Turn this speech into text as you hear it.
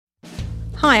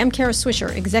Hi, I'm Kara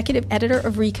Swisher, Executive Editor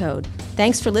of Recode.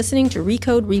 Thanks for listening to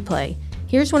Recode Replay.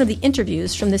 Here's one of the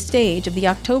interviews from the stage of the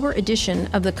October edition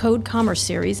of the Code Commerce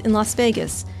Series in Las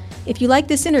Vegas. If you like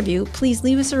this interview, please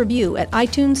leave us a review at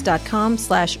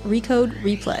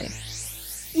itunes.com/RecodeReplay.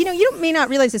 You know, you may not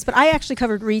realize this, but I actually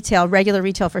covered regular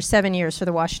retail for 7 years for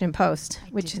the Washington Post.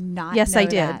 Yes, I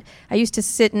did. That. I used to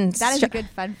sit and... That is a good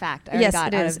fun fact. Yes,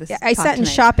 it is. I sat in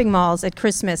shopping malls at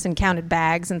Christmas and counted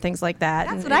bags and things like that.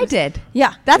 That's what I did.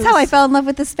 Yeah. That's how I fell in love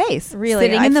with the space. Really?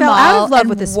 Sitting in the fell mall out of love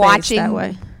with the space that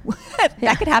way.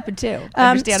 That could happen too. So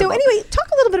anyway, talk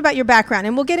a little bit about your background,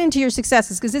 and we'll get into your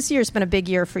successes, because this year's been a big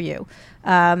year for you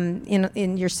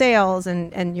in your sales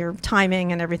and your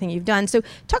timing and everything you've done. So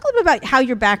talk a little bit about how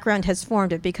your background has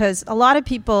formed it, because a lot of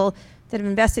people that have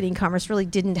invested in e-commerce really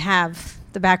didn't have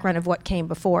the background of what came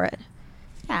before it.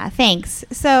 Yeah, thanks.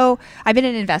 So I've been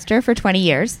an investor for 20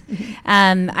 years.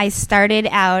 I started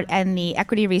out in the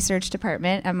equity research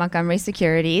department at Montgomery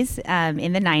Securities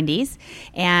in the 90s.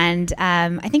 And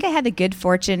I think I had the good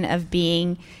fortune of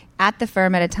being at the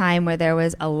firm at a time where there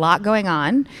was a lot going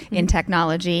on in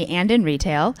technology and in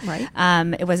retail. Right.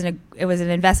 It was an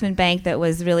investment bank that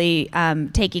was really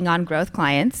taking on growth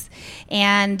clients.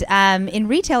 And in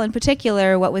retail in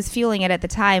particular, what was fueling it at the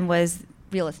time was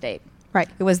real estate. Right.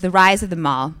 It was the rise of the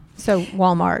mall. So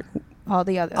Walmart, all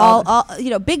the other... All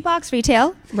big box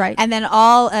retail. Right. And then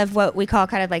all of what we call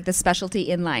kind of like the specialty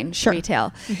inline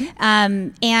retail.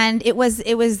 And it was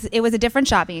a different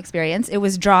shopping experience. It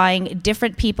was drawing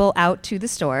different people out to the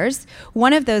stores.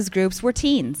 One of those groups were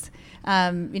teens.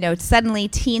 Suddenly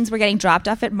teens were getting dropped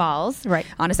off at malls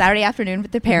on a Saturday afternoon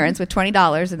with their parents with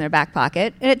 $20 in their back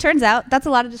pocket. And it turns out that's a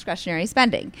lot of discretionary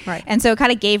spending. Right. And so it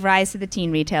kind of gave rise to the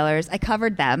teen retailers. I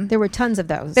covered them. There were tons of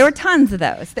those. There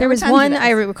was one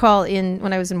I recall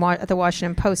when I was at the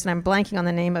Washington Post, and I'm blanking on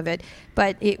the name of it,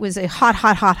 but it was a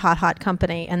hot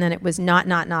company, and then it was not.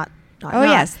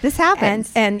 Yes, this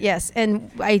happens. And yes,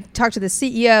 and I talked to the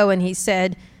CEO, and he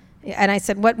said... And I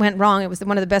said, what went wrong? It was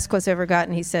one of the best quotes I ever got.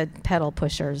 And he said, pedal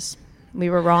pushers. We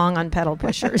were wrong on pedal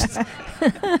pushers.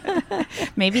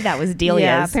 Maybe that was Delia's.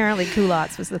 Yeah, apparently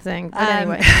culottes was the thing. But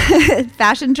anyway.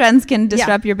 Fashion trends can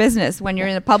disrupt your business when you're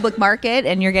in a public market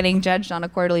and you're getting judged on a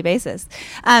quarterly basis.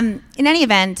 In any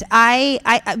event, I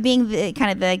being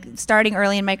starting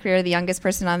early in my career, the youngest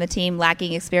person on the team,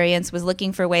 lacking experience, was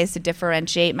looking for ways to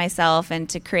differentiate myself and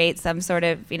to create some sort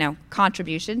of,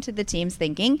 contribution to the team's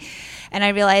thinking. And I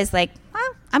realized,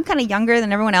 I'm kind of younger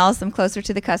than everyone else. I'm closer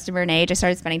to the customer in age. I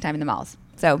started spending time in the malls.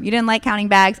 So you didn't like counting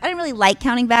bags. I didn't really like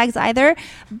counting bags either,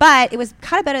 but it was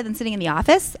kind of better than sitting in the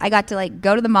office. I got to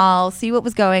go to the mall, see what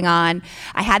was going on.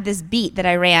 I had this beat that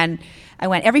I ran. I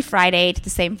went every Friday to the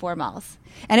same 4 malls.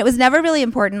 And it was never really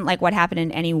important what happened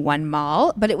in any one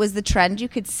mall, but it was the trend you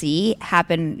could see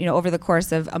happen, over the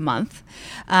course of a month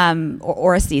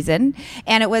or a season.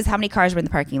 And it was how many cars were in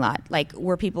the parking lot.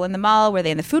 Were people in the mall? Were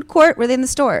they in the food court? Were they in the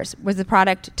stores? Was the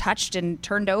product touched and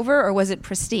turned over, or was it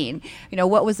pristine?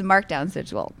 What was the markdown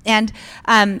schedule? And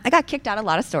I got kicked out of a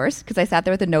lot of stores because I sat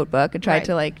there with a notebook and tried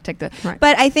to take the... Right.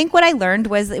 But I think what I learned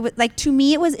was, to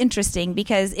me, it was interesting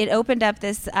because it opened up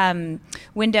this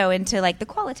window into the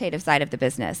qualitative side of the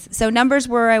business. So numbers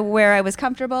were where I was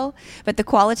comfortable, but the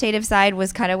qualitative side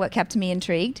was kind of what kept me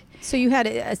intrigued. So you had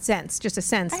a sense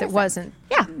that wasn't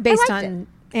based on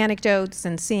anecdotes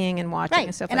and seeing and watching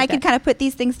and stuff and like that. I could kind of put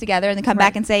these things together and then come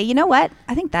back and say, you know what?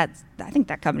 I think that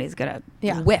company is going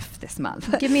to whiff this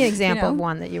month. Give me an example of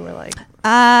one that you were like.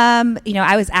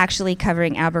 I was actually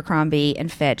covering Abercrombie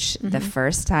and Fitch the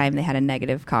first time they had a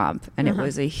negative comp, and it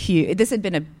was this had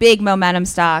been a big momentum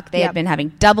stock. They had been having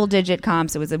double-digit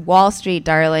comps. It was a Wall Street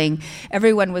darling.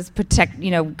 Everyone was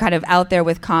kind of out there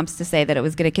with comps to say that it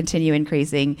was going to continue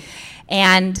increasing,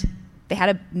 and they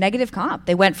had a negative comp.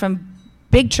 They went from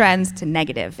big trends to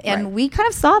negative, and we kind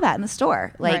of saw that in the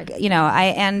store.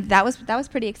 And that was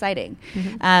pretty exciting.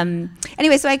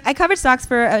 Anyway, so I covered stocks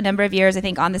for a number of years. I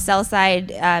think on the sell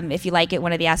side, if you like it,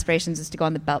 one of the aspirations is to go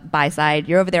on the buy side.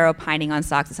 You're over there opining on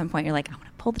stocks. At some point, you're like, I want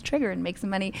to pull the trigger and make some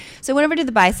money. So I went over to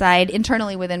the buy side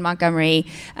internally within Montgomery.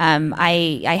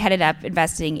 I headed up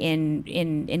investing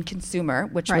in consumer,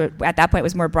 which at that point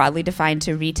was more broadly defined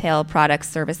to retail products,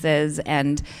 services,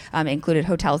 and included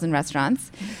hotels and restaurants.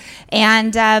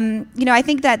 And I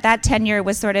think that tenure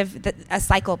was sort of a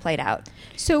cycle played out.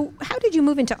 So how did you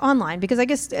move into online? Because I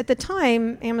guess at the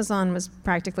time, Amazon was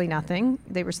practically nothing.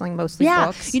 They were selling mostly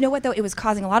books. You know what, though? It was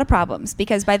causing a lot of problems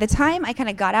because by the time I kind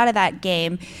of got out of that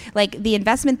game, the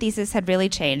investment thesis had really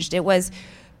changed. It was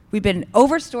We've been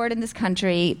overstored in this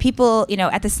country. People,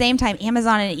 at the same time,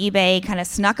 Amazon and eBay kind of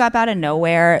snuck up out of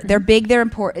nowhere. They're big. They're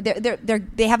important.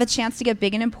 They have a chance to get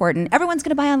big and important. Everyone's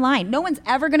going to buy online. No one's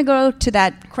ever going to go to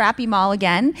that crappy mall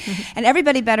again. And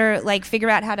everybody better figure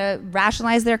out how to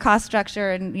rationalize their cost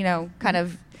structure and kind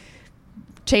of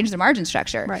change the margin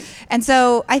structure. Right. And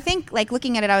so I think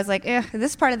looking at it, I was like,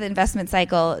 this part of the investment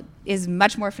cycle is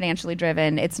much more financially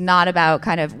driven. It's not about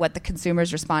kind of what the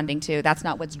consumer's responding to. That's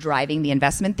not what's driving the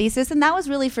investment thesis. And that was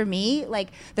really for me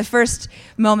the first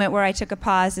moment where I took a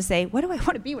pause to say, what do I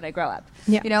want to be when I grow up?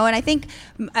 Yeah. And I think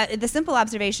the simple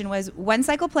observation was one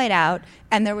cycle played out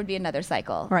and there would be another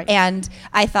cycle. Right. And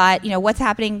I thought, what's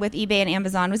happening with eBay and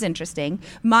Amazon was interesting.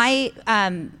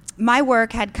 My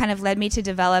work had kind of led me to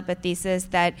develop a thesis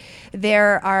that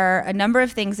there are a number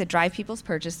of things that drive people's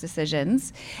purchase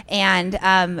decisions, and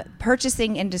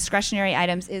purchasing in discretionary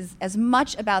items is as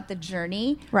much about the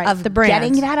journey of the brand.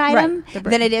 Getting that item Right.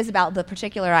 than it is about the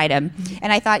particular item.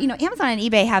 And I thought, Amazon and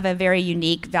eBay have a very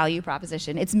unique value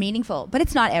proposition. It's meaningful, but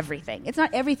it's not everything. It's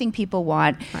not everything people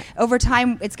want. Right. Over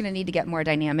time, it's going to need to get more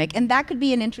dynamic, and that could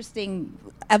be an interesting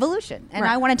evolution. And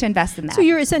Right. I wanted to invest in that. So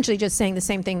you're essentially just saying the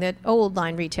same thing that old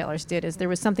line retailers did, is there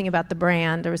was something about the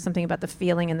brand, there was something about the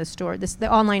feeling in the store.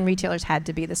 The online retailers had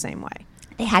to be the same way.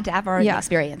 They had to have our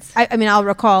experience. I mean, I'll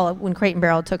recall when Crate and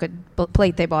Barrel took a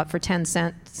plate they bought for 10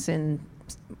 cents in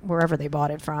wherever they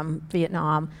bought it from,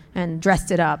 Vietnam, and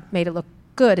dressed it up, made it look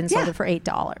good, and sold it for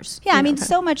 $8. Yeah, I mean,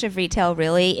 so much of retail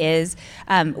really is,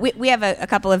 we have a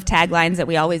couple of taglines that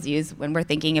we always use when we're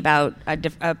thinking about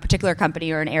a particular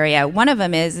company or an area. One of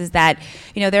them is that,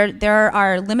 there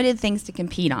are limited things to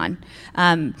compete on.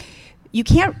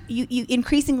 You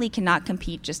increasingly cannot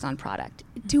compete just on product.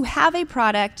 To have a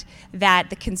product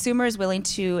that the consumer is willing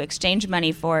to exchange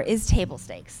money for is table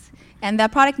stakes. And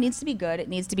that product needs to be good. It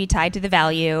needs to be tied to the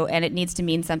value, and it needs to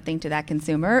mean something to that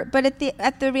consumer. But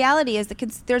the reality is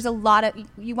there's a lot of,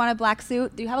 you want a black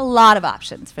suit, you have a lot of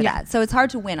options for that. So it's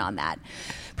hard to win on that.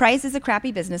 Price is a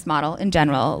crappy business model in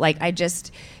general. I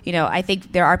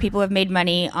think there are people who have made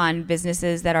money on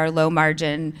businesses that are low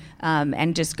margin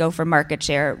and just go for market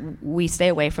share. We stay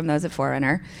away from those at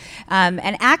Forerunner.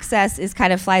 And access is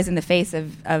kind of flies in the face of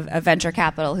venture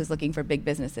capital who's looking for big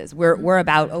businesses. We're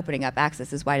about opening up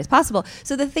access as wide as possible.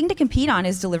 So the thing to compete on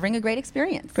is delivering a great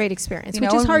experience. Great experience,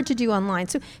 which is hard to do online.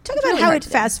 So talk about really how it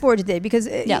fast-forwarded today, because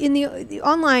in the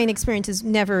online experience is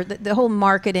never, the whole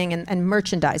marketing and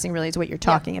merchandising really is what you're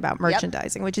talking about,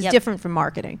 merchandising, which is different from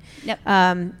marketing.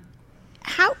 How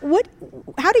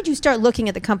did you start looking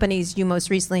at the companies you most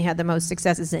recently had the most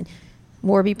successes in?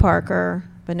 Warby Parker,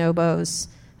 Bonobos,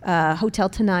 Hotel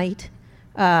Tonight,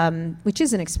 which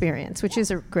is an experience, which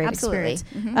is a great experience.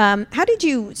 Mm-hmm. How did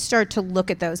you start to look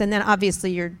at those? And then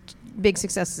obviously your big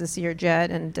successes this year,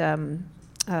 Jet and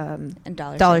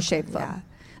Dollar Shave Club. Yeah.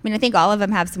 I mean, I think all of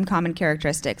them have some common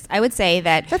characteristics. I would say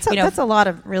that that's a lot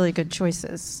of really good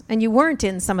choices, and you weren't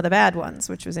in some of the bad ones,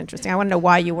 which was interesting. I want to know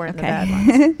why you weren't in the bad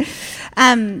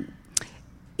ones.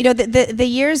 The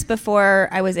years before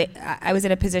I was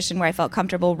in a position where I felt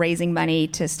comfortable raising money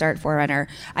to start Forerunner,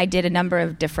 I did a number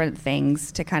of different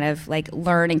things to kind of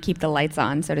learn and keep the lights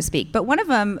on, so to speak. But one of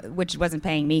them, which wasn't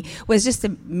paying me, was just to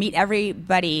meet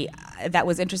everybody that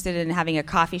was interested in having a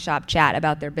coffee shop chat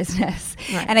about their business.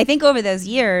 Right. And I think over those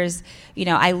years,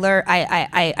 I learned.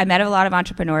 I met a lot of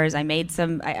entrepreneurs. I took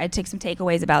some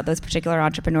takeaways about those particular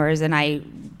entrepreneurs, and I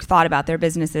thought about their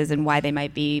businesses and why they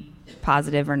might be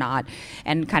positive or not,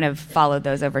 and kind of followed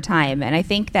those over time. And I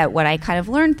think that what I kind of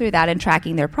learned through that and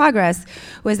tracking their progress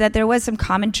was that there was some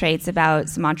common traits about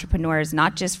some entrepreneurs,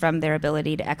 not just from their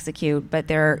ability to execute, but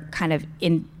their kind of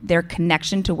in their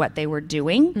connection to what they were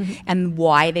doing and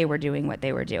why they were doing what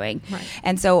they were doing. Right.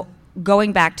 And so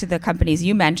going back to the companies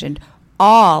you mentioned,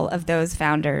 all of those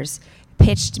founders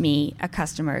pitched me a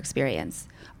customer experience.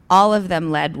 All of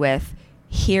them led with,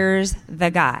 here's the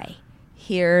guy.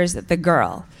 Here's the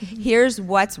girl. Here's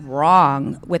what's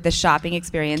wrong with the shopping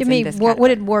experience. What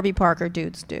did Warby Parker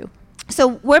dudes do? So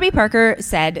Warby Parker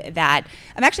said that,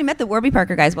 I've actually met the Warby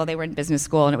Parker guys while they were in business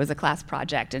school, and it was a class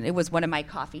project, and it was one of my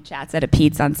coffee chats at a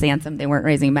Pete's on Sansom. They weren't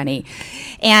raising money.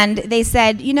 And they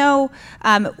said,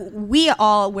 we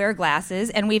all wear glasses,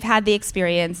 and we've had the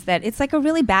experience that it's like a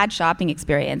really bad shopping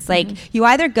experience. You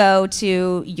either go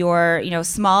to your,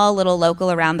 small little local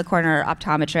around the corner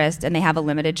optometrist, and they have a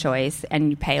limited choice, and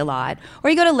you pay a lot, or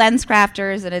you go to Lens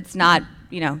Crafters, and it's not,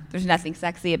 there's nothing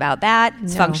sexy about that.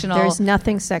 It's functional. There's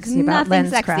nothing sexy about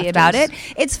Lens Crafters. Nothing sexy about it.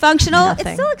 It's functional. Nothing.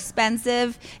 It's still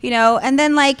expensive, and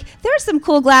then there are some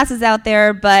cool glasses out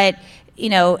there, but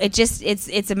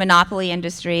it's a monopoly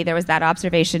industry. There was that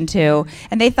observation too,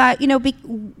 and they thought,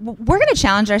 we're going to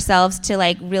challenge ourselves to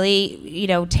like really,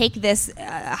 take this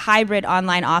hybrid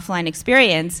online offline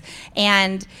experience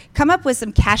and come up with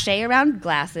some cachet around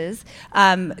glasses,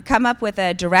 come up with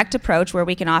a direct approach where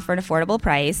we can offer an affordable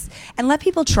price and let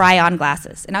people try on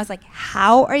glasses. And I was like,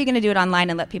 how are you going to do it online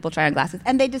and let people try on glasses?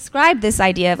 And they described this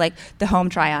idea of like the home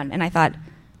try on, and I thought,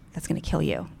 that's going to kill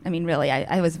you. I mean, really,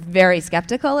 I was very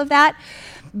skeptical of that.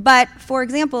 But for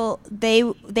example,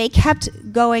 they kept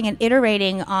going and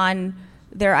iterating on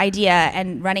their idea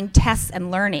and running tests and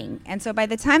learning. And so by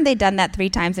the time they'd done that 3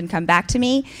 times and come back to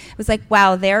me, it was like,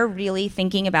 wow, they're really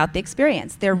thinking about the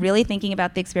experience. They're really thinking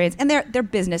about the experience. And they're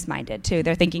business minded too.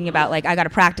 They're thinking about like, I got to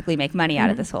practically make money out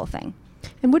of this whole thing.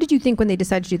 And what did you think when they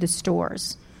decided to do the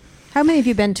stores? How many of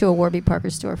you been to a Warby Parker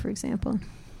store, for example?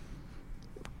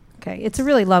 Okay, it's a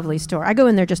really lovely store. I go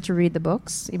in there just to read the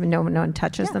books, even though no one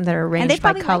touches them. That are arranged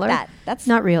by color. Like that. That's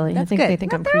not really. That's I think good. they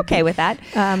think I'm they're creepy. Okay with that.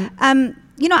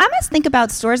 I must think about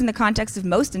stores in the context of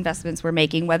most investments we're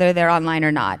making, whether they're online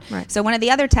or not. Right. So one of the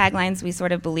other taglines we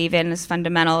sort of believe in is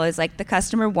fundamental is like the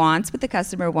customer wants what the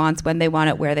customer wants, when they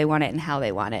want it, where they want it, and how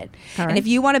they want it. All right. And if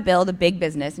you want to build a big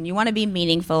business and you want to be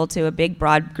meaningful to a big,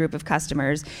 broad group of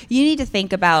customers, you need to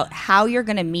think about how you're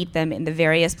going to meet them in the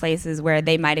various places where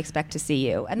they might expect to see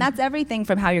you. And that's everything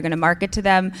from how you're going to market to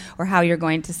them or how you're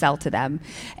going to sell to them.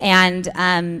 And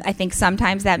I think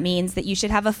sometimes that means that you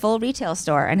should have a full retail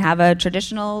store and have a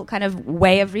traditional kind of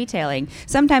way of retailing.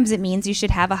 Sometimes it means you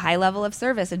should have a high level of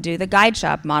service and do the guide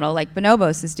shop model like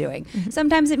Bonobos is doing. Mm-hmm.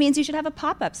 Sometimes it means you should have a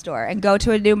pop-up store and go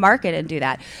to a new market and do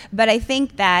that. But I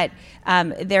think that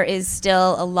there is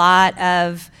still a lot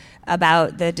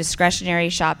about the discretionary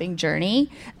shopping journey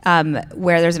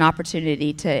where there's an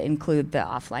opportunity to include the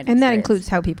offline experience. And that includes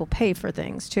how people pay for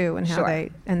things too, and how Sure.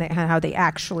 how they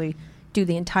actually do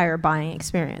the entire buying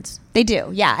experience. They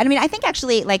do, yeah. I mean, I think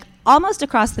actually, like almost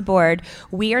across the board,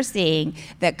 we are seeing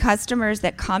that customers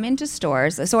that come into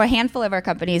stores, so a handful of our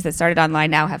companies that started online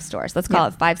now have stores. Let's call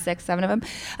it 5, 6, 7 of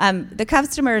them. The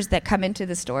customers that come into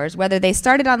the stores, whether they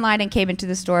started online and came into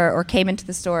the store or came into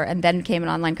the store and then became an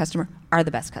online customer, are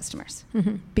the best customers.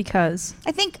 Mm-hmm. Because?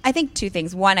 I think 2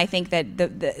 things. One, I think that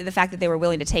the fact that they were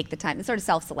willing to take the time, it's sort of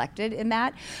self-selected in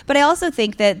that. But I also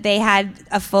think that they had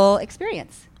a full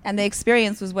experience. And the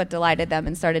experience was what delighted them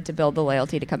and started to build the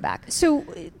loyalty to come back. So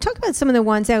talk about some of the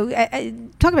ones.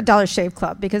 Talk about Dollar Shave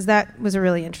Club, because that was a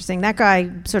really interesting. That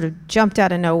guy sort of jumped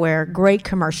out of nowhere. Great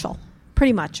commercial.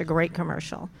 Pretty much a great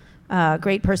commercial.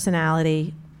 Great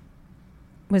personality.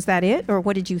 Was that it? Or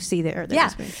what did you see there?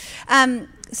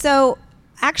 So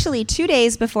actually, 2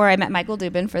 days before I met Michael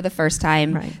Dubin for the first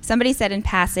time, somebody said in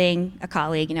passing, a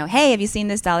colleague, hey, have you seen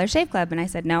this Dollar Shave Club? And I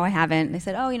said, no, I haven't. And they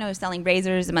said, selling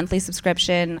razors, a monthly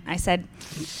subscription. I said,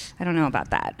 I don't know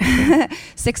about that.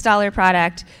 $6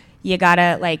 product. You got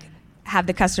to have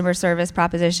the customer service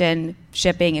proposition,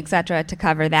 shipping, et cetera, to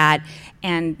cover that.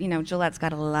 And, Gillette's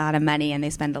got a lot of money and they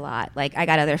spend a lot. I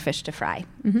got other fish to fry.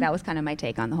 Mm-hmm. That was kind of my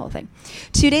take on the whole thing.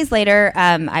 2 days later,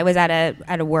 I was at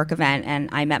a work event and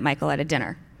I met Michael at a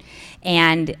dinner.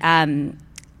 And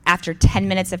after 10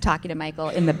 minutes of talking to Michael,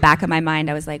 in the back of my mind,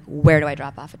 I was like, where do I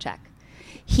drop off a check?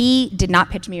 He did not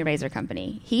pitch me a razor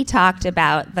company. He talked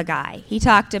about the guy. He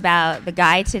talked about the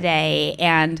guy today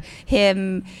and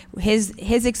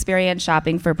his experience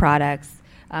shopping for products.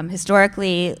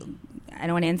 Historically, I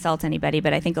don't want to insult anybody,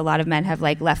 but I think a lot of men have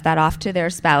left that off to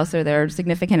their spouse or their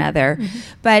significant other. Mm-hmm.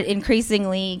 But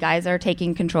increasingly, guys are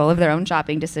taking control of their own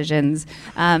shopping decisions.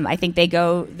 I think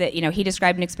he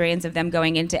described an experience of them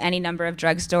going into any number of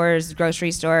drugstores, grocery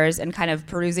stores, and kind of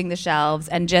perusing the shelves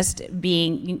and just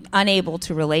being unable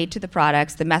to relate to the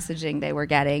products, the messaging they were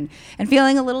getting, and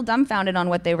feeling a little dumbfounded on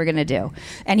what they were going to do.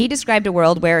 And he described a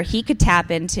world where he could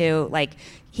tap into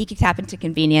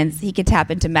convenience, he could tap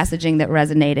into messaging that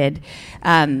resonated,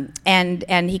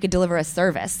 and he could deliver a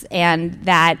service. And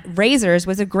that razors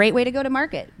was a great way to go to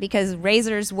market, because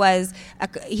razors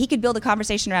he could build a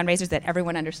conversation around razors that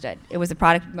everyone understood. It was a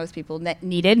product most people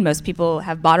needed. Most people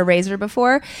have bought a razor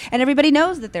before, and everybody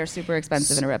knows that they're super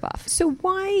expensive and a ripoff. So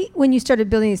why, when you started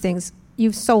building these things,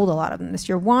 you've sold a lot of them this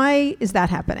year. Why is that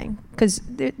happening? Because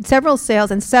several sales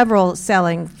and several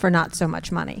selling for not so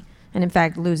much money. And in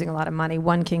fact, losing a lot of money.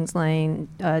 One Kings Lane,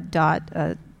 Dot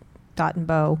and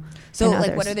Bow. So,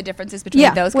 what are the differences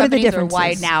between those companies, or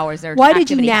why now? Or is there why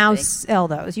did you now sell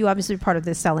those? You obviously were part of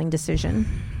this selling decision.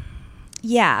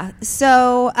 Yeah.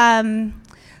 So,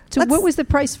 what was the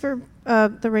price for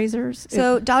the razors?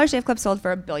 So, Dollar Shave Club sold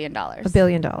for $1 billion. $1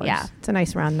 billion. Yeah, it's a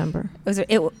nice round number.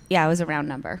 It was a round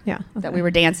number. Yeah, that we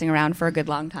were dancing around for a good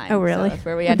long time. Oh, really? So that's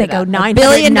where we ended up. $9 $1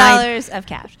 billion of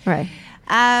cash. Right.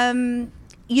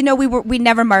 We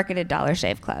never marketed Dollar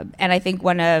Shave Club, and I think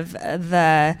one of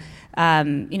the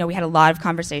we had a lot of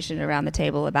conversation around the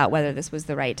table about whether this was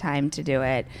the right time to do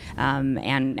it,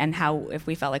 and how, if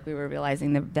we felt like we were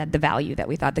realizing the value that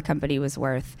we thought the company was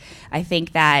worth. I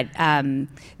think that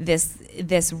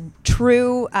this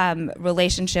true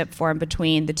relationship formed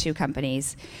between the two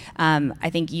companies. I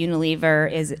think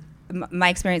Unilever is. My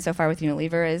experience so far with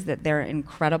Unilever is that they're an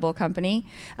incredible company,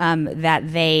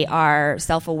 that they are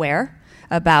self-aware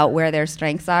about where their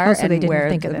strengths are and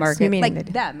where the market,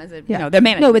 like them as a, their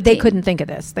management. No, but they couldn't think of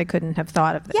this. They couldn't have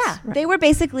thought of this. Yeah, right. They were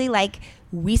basically like,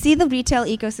 we see the retail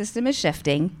ecosystem is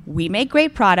shifting. We make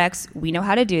great products. We know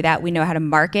how to do that. We know how to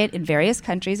market in various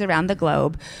countries around the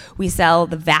globe. We sell,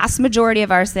 the vast majority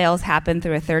of our sales happen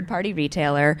through a third-party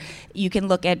retailer. You can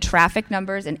look at traffic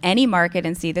numbers in any market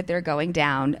and see that they're going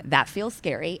down. That feels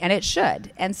scary, and it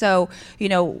should. And so,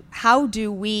 how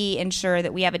do we ensure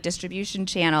that we have a distribution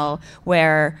channel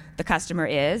where the customer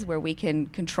is, where we can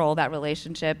control that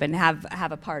relationship and have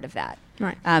a part of that?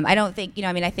 Right. I don't think,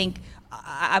 I think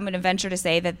I'm going to venture to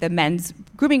say that the men's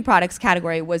grooming products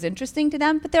category was interesting to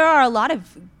them, but there are a lot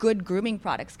of good grooming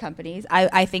products companies.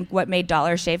 I think what made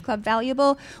Dollar Shave Club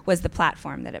valuable was the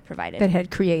platform that it provided. That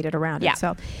had created around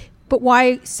itself. But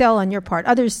why sell on your part?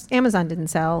 Amazon didn't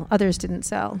sell, others didn't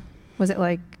sell. Was it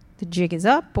like the jig is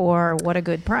up, or what a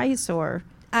good price, or?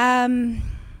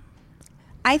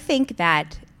 I think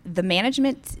that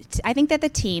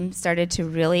the team started to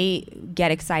really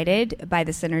get excited by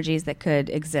the synergies that could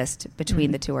exist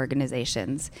between the two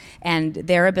organizations, and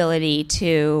their ability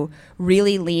to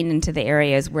really lean into the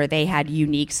areas where they had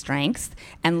unique strengths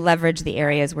and leverage the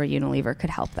areas where Unilever could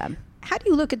help them. How do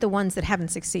you look at the ones that haven't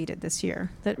succeeded this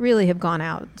year, that really have gone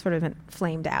out, sort of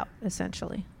flamed out,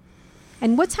 essentially?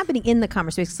 And what's happening in the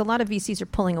commerce space? Because a lot of VCs are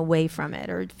pulling away from it,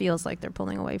 or it feels like they're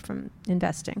pulling away from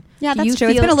investing. Yeah, that's true.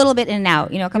 It's been a little bit in and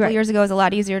out. A couple of years ago, it was a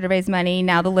lot easier to raise money.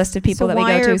 Now the list of people that we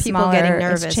go to is smaller. Why are people getting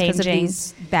nervous? It's changing. Because of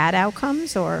these bad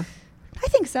outcomes, or? I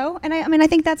think so. And I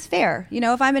think that's fair.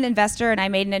 If I'm an investor and I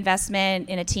made an investment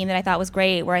in a team that I thought was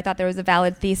great, where I thought there was a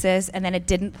valid thesis, and then it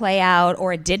didn't play out,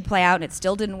 or it did play out and it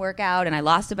still didn't work out, and I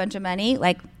lost a bunch of money,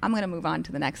 I'm going to move on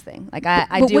to the next thing. I do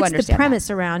understand. But what's the premise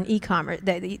around e-commerce,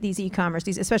 these e-commerce,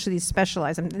 especially these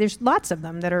specialized? There's lots of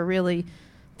them that are really,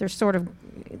 they're sort of,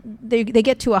 they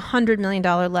get to $100 million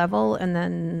level and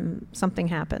then something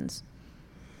happens.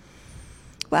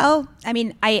 Well,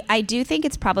 I do think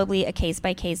it's probably a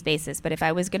case-by-case basis, but if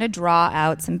I was going to draw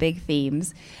out some big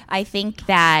themes, I think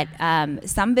that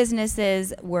some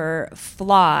businesses were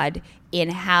flawed in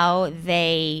how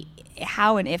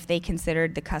and if they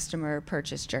considered the customer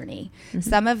purchase journey. Mm-hmm.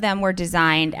 Some of them were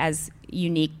designed as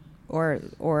unique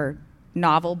or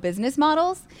novel business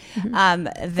models that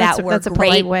were great. That's a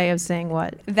polite way of saying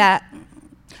what? That...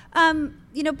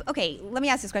 okay, let me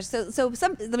ask this question.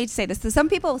 Let me say this. So some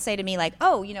people say to me like,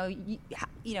 "Oh,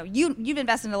 you've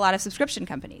invested in a lot of subscription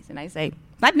companies," and I say,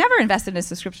 "I've never invested in a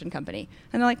subscription company."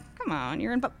 And they're like, "Come on,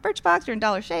 you're in Birchbox, you're in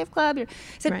Dollar Shave Club." I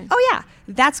said, right. "Oh yeah,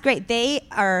 that's great. They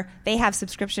have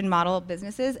subscription model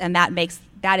businesses, and that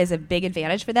is a big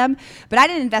advantage for them. But I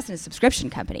didn't invest in a subscription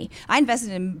company. I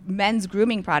invested in a men's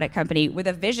grooming product company with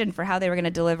a vision for how they were going to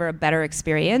deliver a better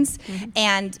experience. Mm-hmm.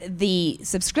 And the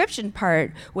subscription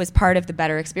part was part of the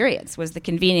better experience, was the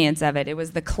convenience of it. It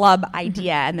was the club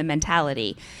idea and the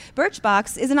mentality.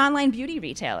 Birchbox is an online beauty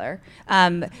retailer.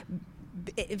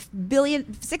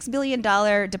 $6 billion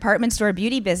department store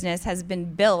beauty business has been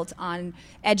built on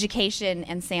education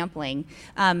and sampling.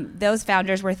 Those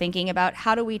founders were thinking about,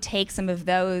 how do we take some of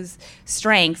those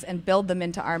strengths and build them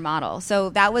into our model?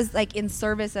 So that was like in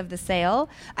service of the sale.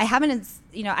 I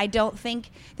don't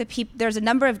think that there's a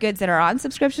number of goods that are on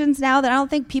subscriptions now that I don't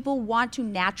think people want to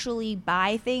naturally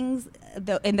buy things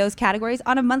in those categories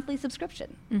on a monthly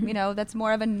subscription. Mm-hmm. That's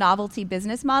more of a novelty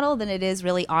business model than it is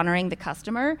really honoring the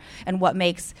customer and what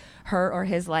makes her or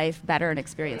his life better and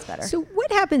experience better. So what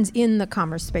happens in the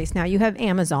commerce space now? You have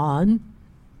Amazon,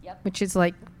 which is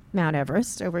like Mount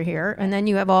Everest over here, and then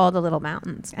you have all the little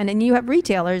mountains. And then you have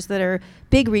retailers that are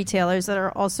big retailers that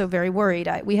are also very worried.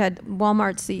 We had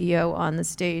Walmart's CEO on the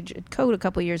stage at Code a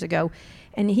couple of years ago,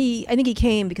 and I think he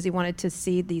came because he wanted to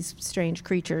see these strange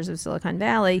creatures of Silicon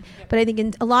Valley. But I think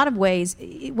in a lot of ways,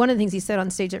 one of the things he said on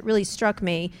stage that really struck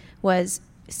me was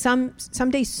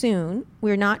someday soon,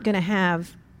 we're not going to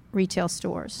have retail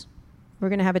stores. We're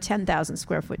going to have a 10,000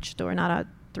 square foot store, not a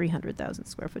 300,000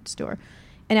 square foot store.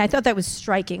 And I thought that was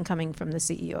striking coming from the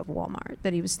CEO of Walmart,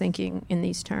 that he was thinking in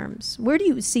these terms. Where do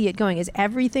you see it going? Is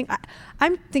everything...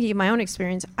 I'm thinking of my own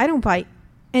experience. I don't buy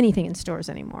anything in stores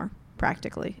anymore,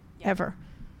 practically, ever.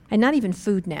 and not even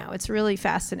food now. It's really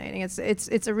fascinating.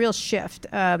 It's a real shift.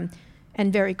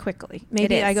 And very quickly.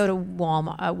 Maybe I go to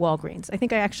Walgreens. I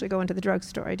think I actually go into the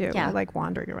drugstore. I do. Yeah. I like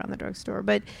wandering around the drugstore,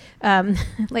 but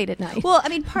late at night. Well, I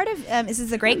mean, part of this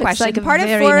is a great question. Like part of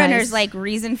Forerunner's like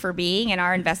reason for being and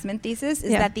our investment thesis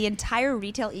is that the entire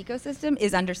retail ecosystem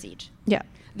is under siege. Yeah.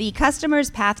 The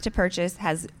customer's path to purchase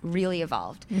has really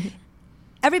evolved. Mm-hmm.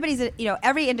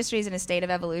 Every industry is in a state of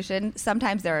evolution.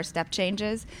 Sometimes there are step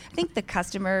changes. I think the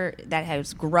customer that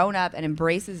has grown up and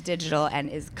embraces digital and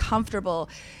is comfortable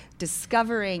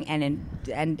discovering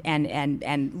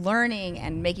and learning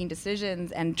and making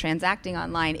decisions and transacting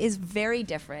online is very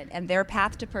different, and their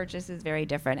path to purchase is very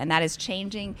different, and that is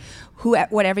changing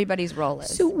what everybody's role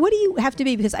is. So what do you have to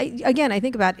be? Because I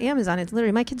think about Amazon. It's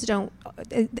literally, my kids don't.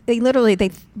 They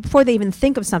before they even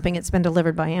think of something, it's been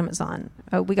delivered by Amazon.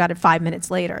 We got it 5 minutes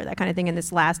later, that kind of thing. In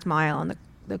this last mile and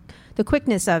the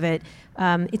quickness of it,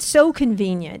 it's so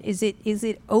convenient. Is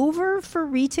it over for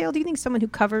retail? Do you think someone who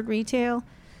covered retail?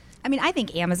 I mean, I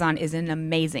think Amazon is an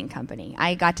amazing company.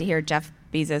 I got to hear Jeff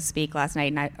Bezos speak last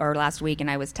week,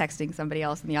 and I was texting somebody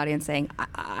else in the audience saying,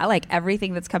 I like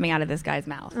everything that's coming out of this guy's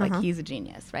mouth. Like, he's a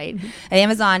genius, right? Mm-hmm. And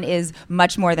Amazon is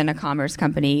much more than a commerce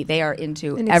company. They are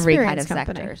into every kind of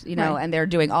sector, and they're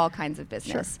doing all kinds of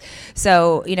business. Sure.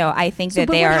 So, I think that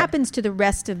they are... But what happens to the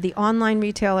rest of the online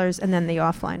retailers and then the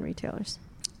offline retailers?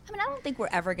 I don't think we're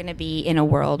ever going to be in a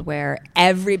world where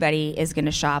everybody is going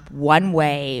to shop one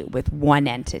way with one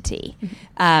entity.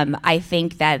 Mm-hmm. I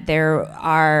think that there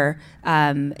are,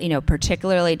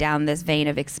 particularly down this vein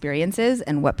of experiences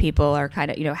and what people are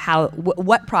kind of,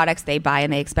 what products they buy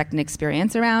and they expect an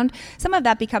experience around. Some of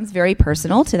that becomes very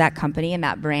personal to that company and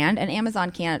that brand, and Amazon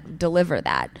can't deliver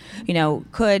that.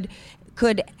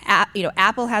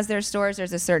 Apple has their stores.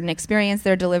 There's a certain experience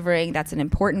they're delivering. That's an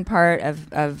important part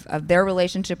of their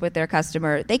relationship with their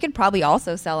customer. They could probably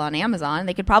also sell on Amazon.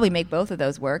 They could probably make both of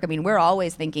those work. I mean, we're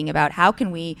always thinking about how can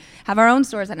we have our own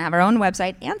stores and have our own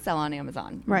website and sell on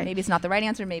Amazon. Right. Maybe it's not the right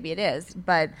answer. Maybe it is.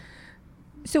 But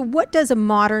so what does a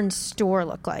modern store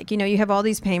look like? You have all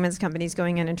these payments companies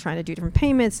going in and trying to do different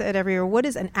payments at every year. What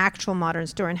is an actual modern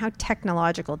store, and how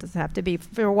technological does it have to be?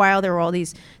 For a while, there were all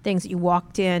these things that you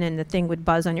walked in and the thing would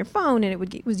buzz on your phone, and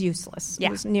it was useless. Yeah.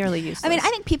 It was nearly useless. I mean, I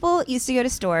think people used to go to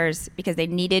stores because they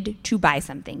needed to buy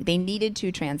something. They needed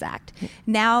to transact.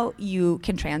 Now you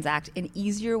can transact in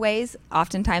easier ways,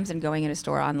 oftentimes, than going in a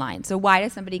store online. So why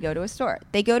does somebody go to a store?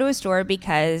 They go to a store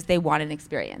because they want an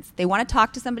experience. They want to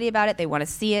talk to somebody about it. They want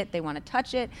to see it, they want to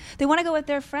touch it, they want to go with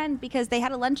their friend because they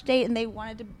had a lunch date and they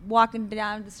wanted to walk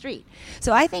down the street.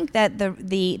 So I think that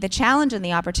the challenge and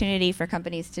the opportunity for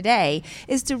companies today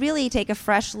is to really take a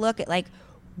fresh look at, like,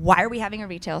 why are we having a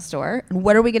retail store and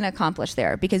what are we going to accomplish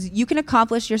there? Because you can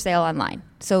accomplish your sale online.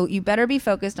 So you better be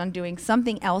focused on doing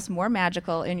something else more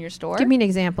magical in your store. Give me an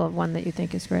example of one that you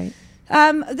think is great.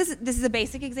 This is a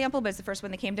basic example, but it's the first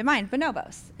one that came to mind.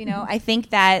 Bonobos. I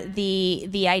think that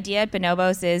the idea at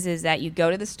Bonobos is that you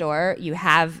go to the store, you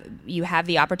have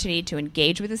the opportunity to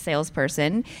engage with a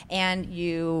salesperson, and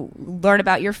you learn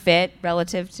about your fit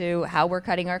relative to how we're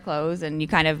cutting our clothes, and you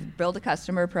kind of build a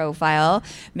customer profile.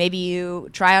 Maybe you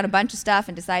try on a bunch of stuff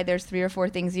and decide there's 3 or 4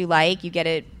 things you like. You get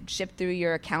it shipped through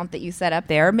your account that you set up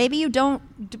there. Maybe you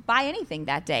don't buy anything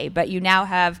that day, but you now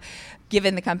have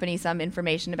given the company some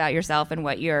information about yourself and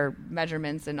what your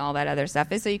measurements and all that other stuff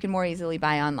is, so you can more easily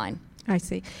buy online. I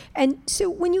see. And so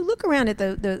when you look around at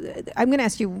I'm going to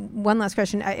ask you one last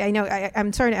question. I know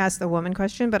I'm sorry to ask the woman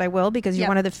question, but I will, because you're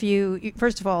one of the few.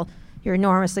 First of all, you're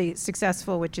enormously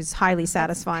successful, which is highly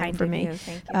satisfying for me.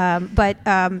 Thank you. But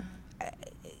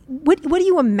what do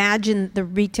you imagine the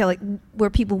retail, where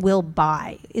people will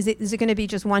buy? Is it going to be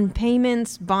just one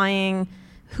payments, buying?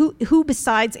 Who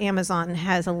besides Amazon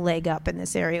has a leg up in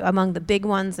this area among the big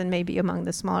ones and maybe among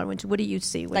the smaller ones? What do you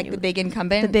see? The big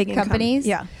incumbent companies?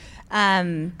 Yeah.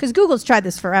 Because Google's tried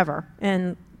this forever,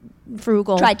 and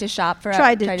Frugal tried to shop forever.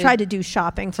 Tried to do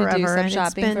shopping forever.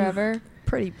 It's been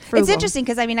pretty frugal. It's interesting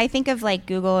because, I think of like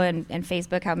Google and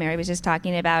Facebook, how Mary was just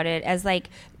talking about it, as like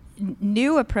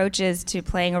new approaches to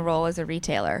playing a role as a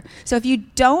retailer. So if you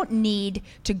don't need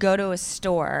to go to a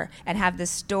store and have the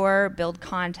store build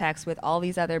context with all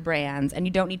these other brands, and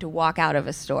you don't need to walk out of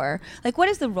a store, like, what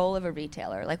is the role of a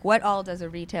retailer? Like, what all does a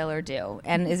retailer do?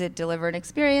 And is it deliver an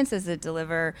experience? Does it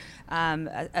deliver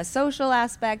a social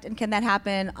aspect? And can that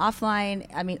happen offline?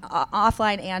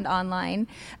 Offline and online.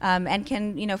 And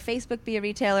can Facebook be a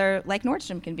retailer like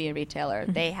Nordstrom can be a retailer?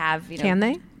 Mm-hmm. They have Can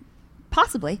they?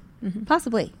 Possibly. Mm-hmm.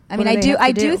 Possibly.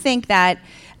 I do think that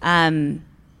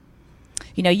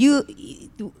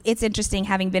it's interesting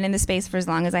having been in the space for as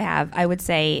long as I have. I would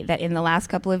say that in the last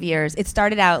couple of years, it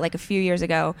started out like a few years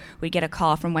ago, we'd get a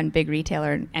call from one big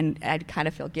retailer and I'd kind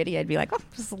of feel giddy. I'd be like, oh,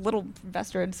 this is a little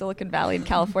investor in Silicon Valley in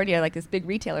California, like this big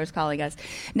retailer is calling us.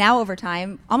 Now over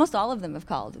time, almost all of them have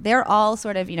called. They're all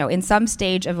sort of, in some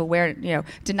stage of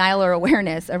denial or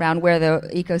awareness around where the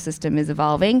ecosystem is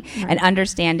evolving, and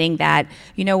understanding that,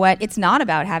 it's not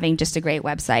about having just a great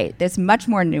website. There's much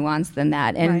more nuance than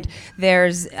that. And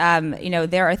there's,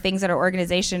 there are things that our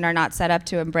organization are not set up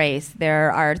to embrace.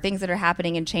 There are things that are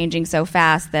happening and changing so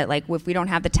fast that, like, if we don't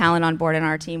have the talent on board in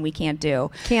our team, we can't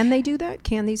do. Can they do that?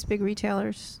 Can these big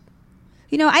retailers?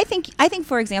 I think,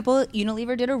 for example,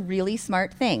 Unilever did a really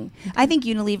smart thing. I think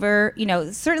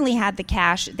Unilever, certainly had the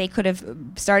cash. They could have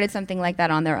started something like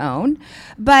that on their own,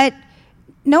 but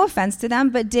no offense to them,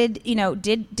 but did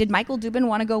Michael Dubin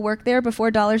want to go work there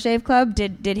before Dollar Shave Club?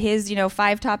 Did his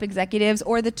 5 top executives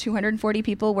or the 240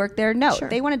 people work there? No,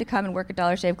 They wanted to come and work at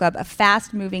Dollar Shave Club, a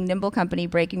fast-moving, nimble company,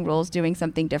 breaking rules, doing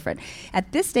something different.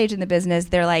 At this stage in the business,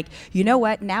 they're like, you know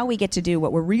what? Now we get to do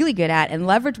what we're really good at and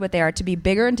leverage what they are to be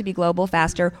bigger and to be global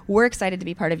faster. We're excited to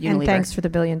be part of Unilever. And thanks for the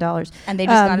 $1 billion. And they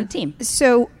just got a team.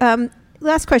 So,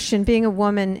 last question: being a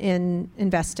woman in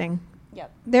investing.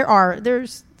 Yep.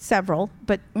 There's several,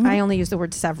 but I only use the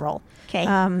word several. Okay.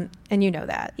 And you know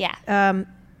that. Yeah.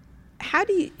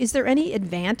 Is there any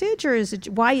advantage, or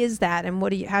why is that, and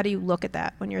how do you look at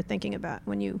that when you're thinking about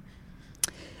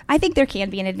I think there can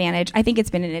be an advantage. I think it's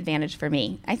been an advantage for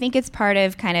me. I think it's part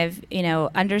of kind of,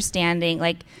 understanding,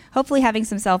 like, hopefully having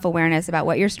some self-awareness about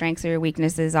what your strengths or your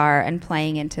weaknesses are and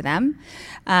playing into them.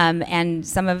 And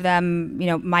some of them,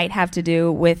 might have to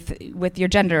do with your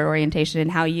gender orientation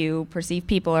and how you perceive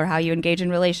people or how you engage in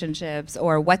relationships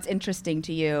or what's interesting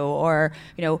to you. Or,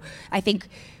 I think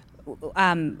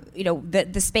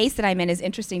the space that I'm in is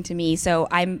interesting to me, so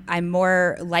I'm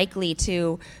more likely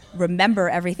to remember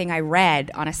everything I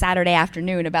read on a Saturday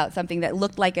afternoon about something that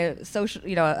looked like a social,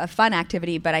 a fun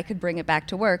activity, but I could bring it back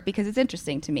to work because it's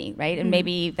interesting to me, right? And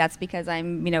maybe that's because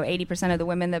I'm 80% of the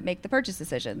women that make the purchase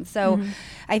decisions. So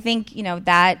I think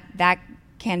that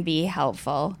can be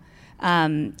helpful.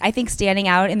 I think standing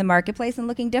out in the marketplace and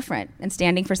looking different and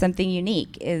standing for something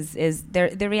unique is there.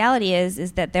 The reality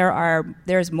is that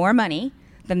there's more money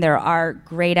than there are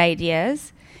great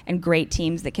ideas and great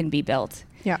teams that can be built.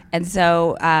 Yeah. And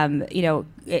so,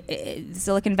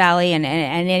 Silicon Valley and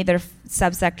any other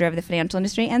subsector of the financial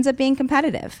industry ends up being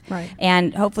competitive. Right.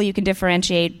 And hopefully you can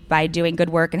differentiate by doing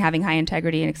good work and having high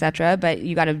integrity and et cetera, but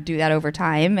you got to do that over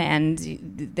time. And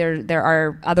there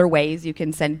are other ways you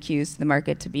can send cues to the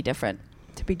market to be different.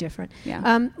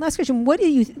 Yeah. Last question. What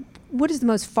is the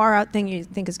most far out thing you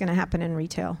think is going to happen in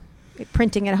retail?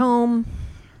 Printing at home?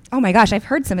 Oh my gosh, I've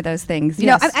heard some of those things.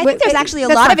 Yes. I think there's actually a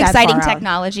lot of exciting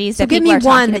technologies that people are talking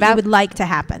about. Give me one that you would like to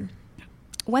happen.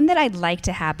 One that I'd like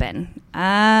to happen.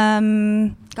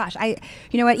 Gosh,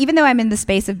 you know what? Even though I'm in the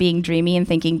space of being dreamy and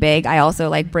thinking big, I also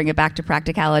like bring it back to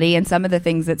practicality. And some of the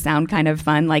things that sound kind of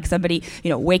fun, like somebody,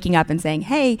 waking up and saying,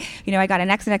 "Hey, I got an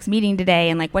X meeting today,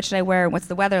 and like, what should I wear? And what's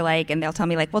the weather like?" And they'll tell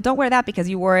me like, "Well, don't wear that because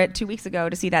you wore it 2 weeks ago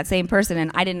to see that same person,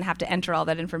 and I didn't have to enter all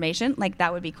that information." Like,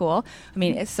 that would be cool. I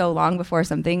mean, it's so long before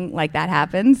something like that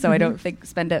happens, so I don't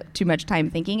spend too much time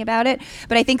thinking about it.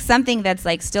 But I think something that's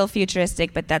like still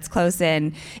futuristic, but that's close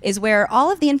in, is where all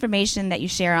of the information that you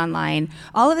share online,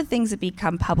 all of the things that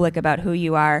become public about who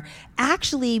you are,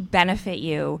 actually benefit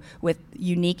you with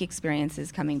unique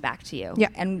experiences coming back to you. Yeah.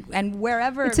 And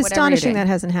wherever, it's astonishing that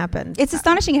hasn't happened. It's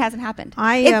astonishing it hasn't happened.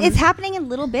 It's happening in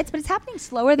little bits, but it's happening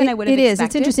slower than I would have expected. It is.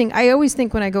 It's interesting. I always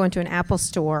think when I go into an Apple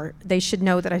store, they should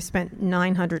know that I spent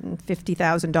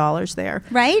 $950,000 there.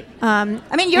 Right? I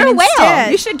mean, you're a whale.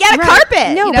 You should get a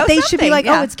carpet. No, but they should be like,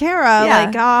 "Oh, it's Kara."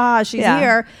 Yeah. Like, she's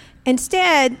here.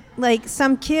 Instead, like,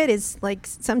 some teenager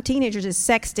is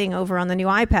sexting over on the new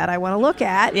iPad I want to look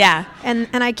at. Yeah. And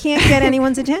I can't get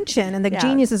anyone's attention. And the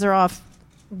geniuses are off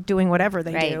doing whatever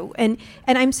they do. And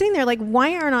I'm sitting there like, why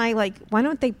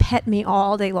don't they pet me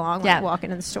all day long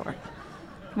walking in the store?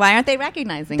 Why aren't they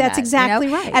recognizing that? That's exactly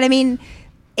right. And I mean,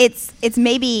 it's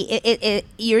maybe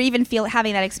you're even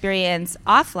having that experience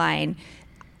offline.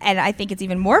 And I think it's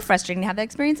even more frustrating to have that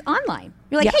experience online.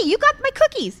 You're like, "Hey, you got my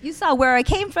cookies. You saw where I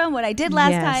came from, what I did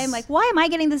last time. Like, why am I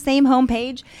getting the same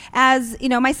homepage as,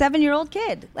 my 7-year-old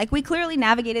kid? Like, we clearly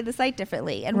navigated the site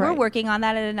differently, and we're working on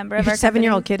that at a number of our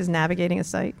 7-year-old kid is navigating a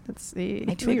site. That's my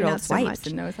 2-year-old swipes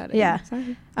and knows how to. Yeah.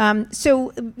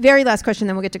 So, very last question,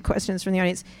 then we'll get to questions from the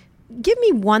audience. give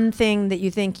me one thing that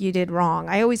you think you did wrong.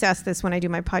 I always ask this when I do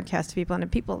my podcast to people,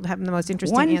 and people have the most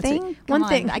interesting answer. One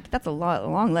thing? That's a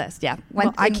long list, yeah.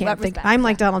 I can't think. I'm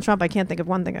like Donald Trump. I can't think of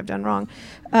one thing I've done wrong.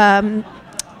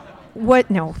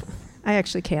 No, I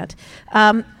actually can't.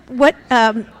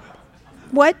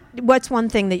 What's one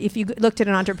thing that if you looked at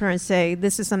an entrepreneur and say,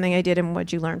 this is something I did and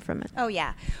what'd you learn from it? Oh,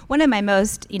 yeah. One of my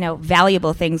most,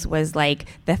 valuable things was like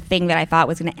the thing that I thought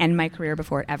was going to end my career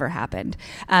before it ever happened.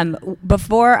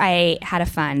 Before I had a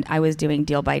fund, I was doing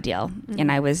deal by deal. Mm-hmm.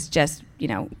 And I was just,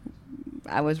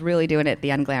 I was really doing it the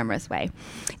unglamorous way.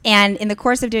 And in the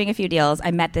course of doing a few deals, I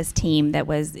met this team that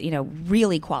was,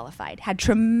 really qualified, had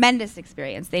tremendous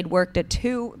experience. They'd worked at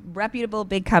 2 reputable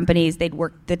big companies.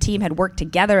 The team had worked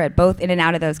together at both in and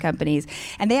out of those companies.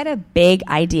 And they had a big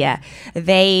idea.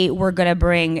 They were going to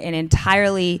bring an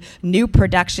entirely new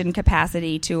production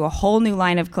capacity to a whole new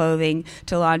line of clothing,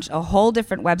 to launch a whole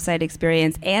different website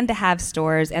experience, and to have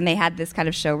stores. And they had this kind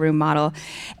of showroom model.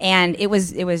 And it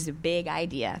was a big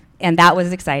idea. And that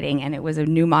was exciting, and it was a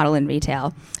new model in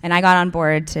retail. And I got on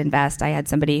board to invest. I had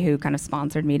somebody who kind of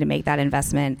sponsored me to make that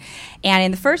investment. And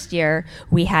in the first year,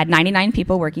 we had 99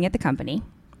 people working at the company.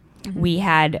 Mm-hmm. We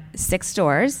had 6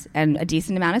 stores and a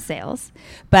decent amount of sales,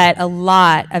 but a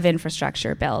lot of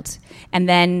infrastructure built. And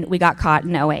then we got caught in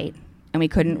 2008, and we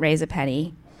couldn't raise a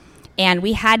penny. And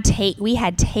we had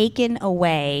taken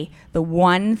away the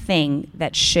one thing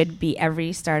that should be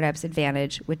every startup's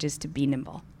advantage, which is to be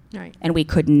nimble. Right. And we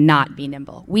could not be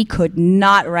nimble. We could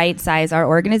not right-size our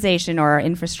organization or our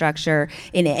infrastructure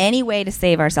in any way to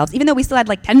save ourselves. Even though we still had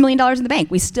like $10 million in the bank,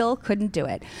 we still couldn't do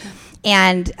it.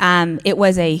 And it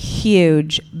was a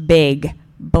huge, big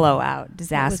blowout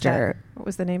disaster. What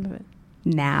was the name of it?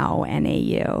 Now,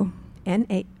 NAU.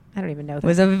 I don't even know that. It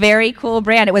was a very cool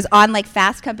brand. It was on like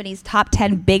Fast Company's top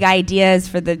 10 big ideas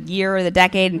for the year or the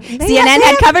decade. And CNN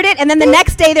had covered it, and then the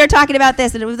next day they were talking about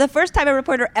this. And it was the first time a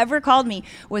reporter ever called me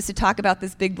was to talk about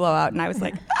this big blowout. And I was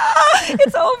like,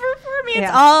 it's over for me.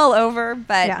 It's all over.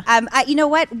 But you know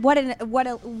what? A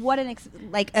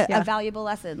valuable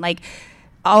lesson. Like,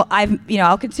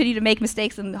 I'll continue to make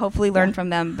mistakes and hopefully learn from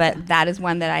them. But that is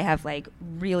one that I have like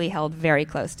really held very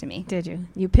close to me. Did you?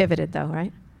 You pivoted though,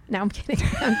 right? No, I'm kidding.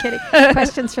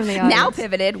 Questions from the audience. Now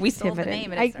pivoted. We sold the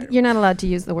name. You're not allowed to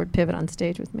use the word pivot on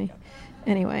stage with me.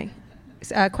 Anyway,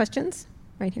 questions?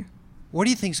 Right here. What do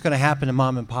you think is going to happen to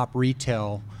mom and pop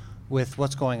retail with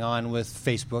what's going on with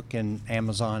Facebook and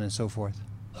Amazon and so forth?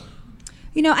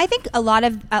 I think a lot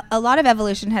of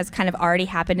evolution has kind of already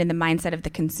happened in the mindset of the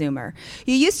consumer.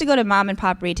 You used to go to mom and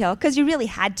pop retail because you really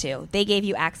had to. They gave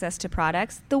you access to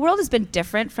products. The world has been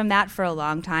different from that for a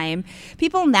long time.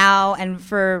 People now, and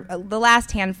for the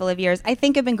last handful of years, I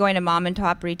think have been going to mom and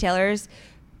pop retailers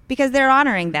because they're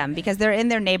honoring them, because they're in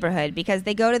their neighborhood, because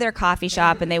they go to their coffee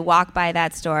shop and they walk by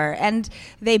that store and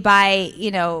they buy,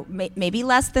 maybe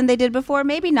less than they did before,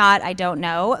 maybe not, I don't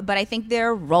know. But I think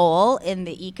their role in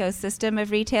the ecosystem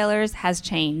of retailers has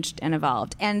changed and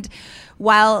evolved. And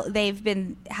while they've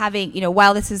been having,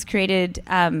 while this has created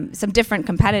some different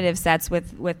competitive sets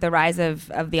with the rise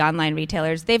of the online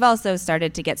retailers, they've also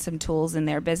started to get some tools in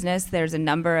their business. There's a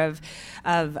number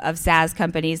of SaaS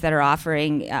companies that are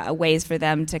offering ways for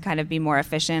them to kind of be more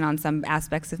efficient on some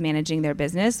aspects of managing their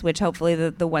business, which hopefully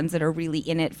the ones that are really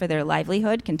in it for their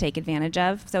livelihood can take advantage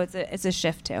of. So it's a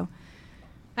shift too.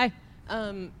 Hi.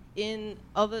 In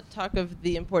all the talk of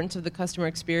the importance of the customer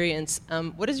experience,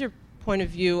 what is your point of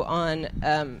view on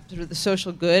sort of the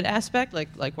social good aspect,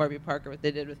 like Warby Parker, what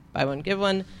they did with Buy One, Give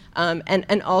One,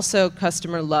 and also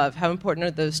customer love? How important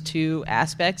are those two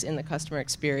aspects in the customer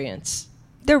experience?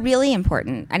 They're really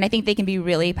important, and I think they can be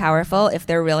really powerful if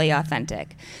they're really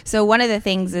authentic. So one of the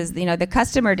things is, the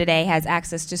customer today has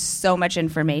access to so much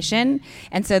information,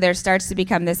 and so there starts to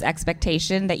become this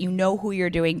expectation that you know who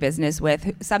you're doing business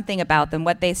with, something about them,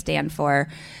 what they stand for.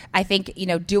 I think,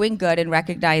 doing good and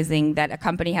recognizing that a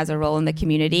company has a role in the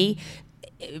community,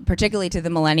 particularly to the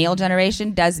millennial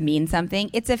generation, does mean something.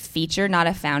 It's a feature, not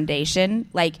a foundation.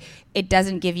 Like, it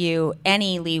doesn't give you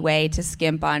any leeway to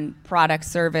skimp on product,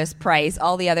 service, price,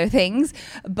 all the other things,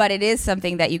 but it is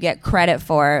something that you get credit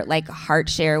for, like heart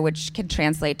share, which can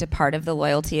translate to part of the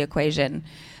loyalty equation.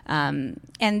 And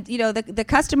the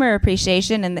customer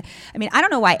appreciation, and I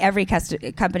don't know why every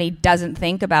company doesn't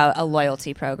think about a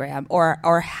loyalty program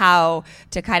or how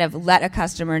to kind of let a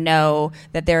customer know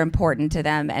that they're important to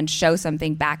them and show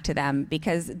something back to them,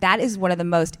 because that is one of the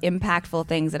most impactful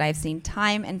things that I've seen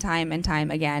time and time and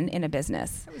time again in a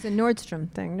business. It was a Nordstrom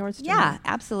thing. Yeah,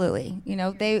 absolutely.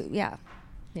 Yeah,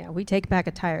 we take back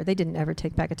a tire. They didn't ever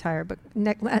take back a tire. But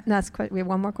we have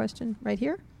one more question right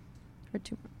here, or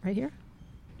two right here.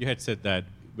 You had said that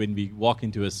when we walk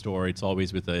into a store, it's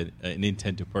always with an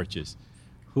intent to purchase.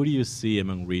 Who do you see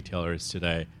among retailers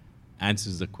today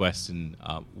answers the question,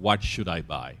 what should I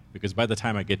buy? Because by the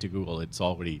time I get to Google, it's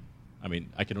already,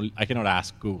 I cannot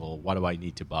ask Google, what do I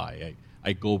need to buy?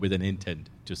 I go with an intent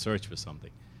to search for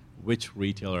something. Which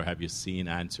retailer have you seen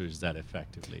answers that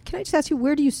effectively? Can I just ask you,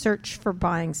 where do you search for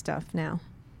buying stuff now?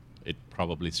 It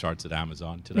probably starts at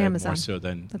Amazon today, Amazon. more so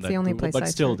than That's the only Google, place but I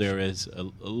still search. there is a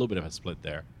little bit of a split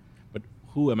there. But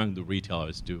who among the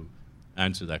retailers do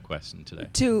answer that question today?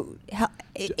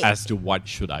 As to what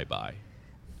should I buy?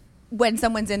 When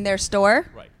someone's in their store?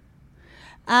 Right.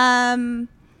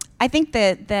 I think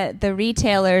that the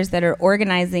retailers that are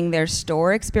organizing their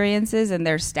store experiences and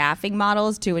their staffing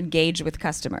models to engage with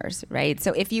customers, right?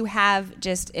 So if you have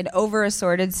just an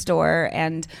over-assorted store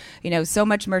and, so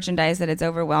much merchandise that it's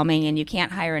overwhelming and you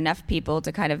can't hire enough people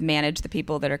to kind of manage the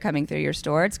people that are coming through your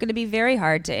store, it's going to be very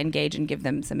hard to engage and give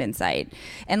them some insight.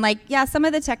 And some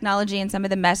of the technology and some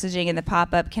of the messaging and the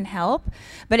pop-up can help,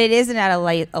 but it isn't at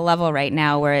a level right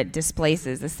now where it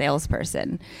displaces the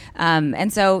salesperson.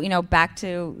 And so, back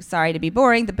to, sorry to be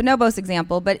boring, the Bonobos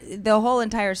example, but the whole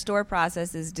entire store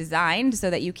process is designed so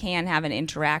that you can have an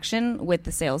interaction with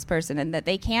the salesperson and that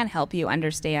they can help you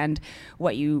understand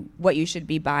what you should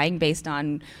be buying based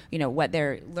on, what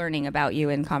they're learning about you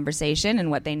in conversation and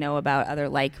what they know about other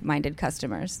like-minded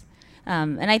customers.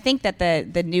 And I think that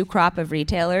the new crop of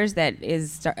retailers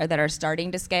that are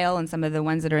starting to scale, and some of the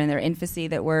ones that are in their infancy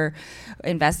that we're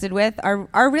invested with,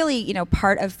 are really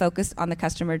part of focus on the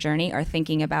customer journey, are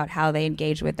thinking about how they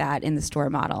engage with that in the store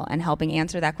model and helping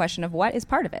answer that question of what is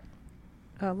part of it.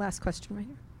 Last question right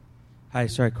here. Hi,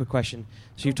 sorry, quick question.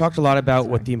 So you've talked a lot about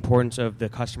what the importance of the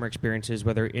customer experience is,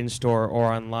 whether in-store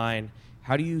or online.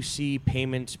 How do you see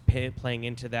payments playing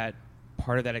into that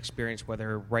part of that experience,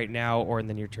 whether right now or in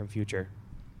the near-term future?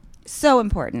 So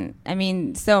important.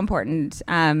 So important.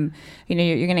 You're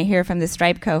going to hear from the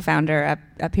Stripe co-founder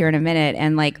up here in a minute,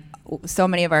 and so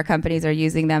many of our companies are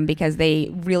using them because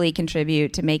they really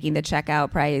contribute to making the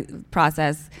checkout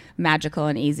process magical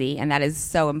and easy, and that is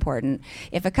so important.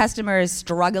 If a customer is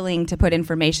struggling to put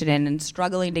information in and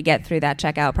struggling to get through that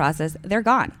checkout process, they're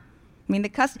gone.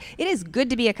 It is good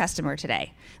to be a customer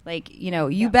today.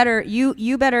 You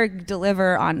better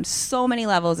deliver on so many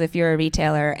levels if you're a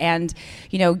retailer, and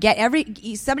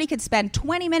somebody could spend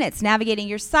 20 minutes navigating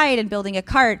your site and building a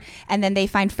cart, and then they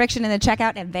find friction in the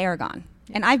checkout and they are gone.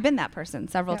 And I've been that person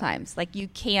several times. You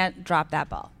can't drop that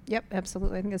ball. Yep,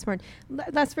 absolutely. I think that's smart.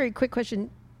 Last very quick question.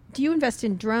 Do you invest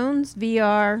in drones,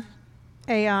 VR,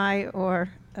 AI, or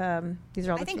these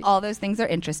are all I think all those things are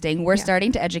interesting. We're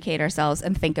starting to educate ourselves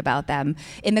and think about them.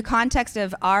 In the context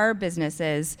of our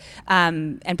businesses,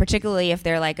 and particularly if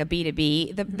they're like a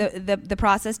B2B, the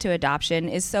process to adoption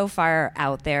is so far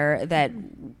out there that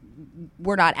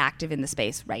we're not active in the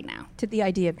space right now. To the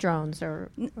idea of drones or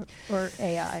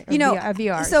AI or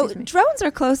VR. So drones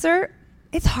are closer.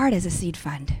 It's hard as a seed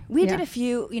fund. We did a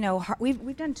few,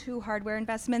 we've done 2 hardware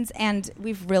investments, and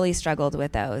we've really struggled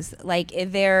with those.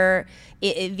 The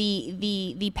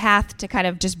path to kind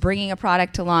of just bringing a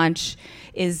product to launch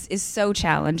is so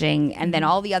challenging, and then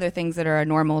all the other things that are a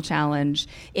normal challenge,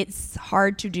 it's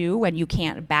hard to do when you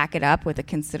can't back it up with a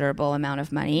considerable amount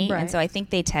of money. Right. And so I think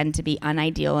they tend to be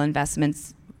unideal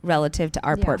investments relative to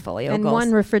our portfolio and goals.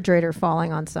 one refrigerator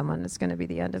falling on someone is going to be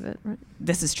the end of it, right?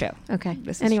 This is true. Okay.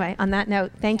 This is anyway, on that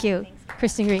note, thank you,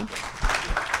 Kristen Green.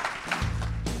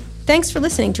 Thanks for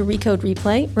listening to Recode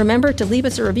Replay. Remember to leave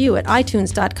us a review at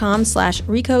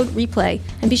itunes.com/RecodeReplay,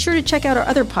 and be sure to check out our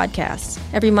other podcasts.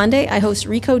 Every Monday, I host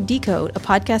Recode Decode, a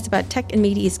podcast about tech and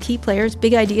media's key players,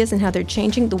 big ideas, and how they're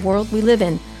changing the world we live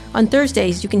in. On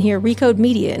Thursdays, you can hear Recode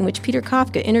Media, in which Peter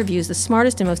Kafka interviews the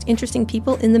smartest and most interesting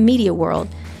people in the media world.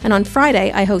 And on Friday,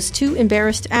 I host Too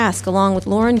Embarrassed to Ask, along with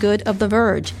Lauren Good of The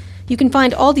Verge. You can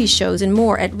find all these shows and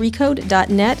more at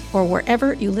recode.net or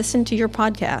wherever you listen to your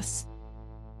podcasts.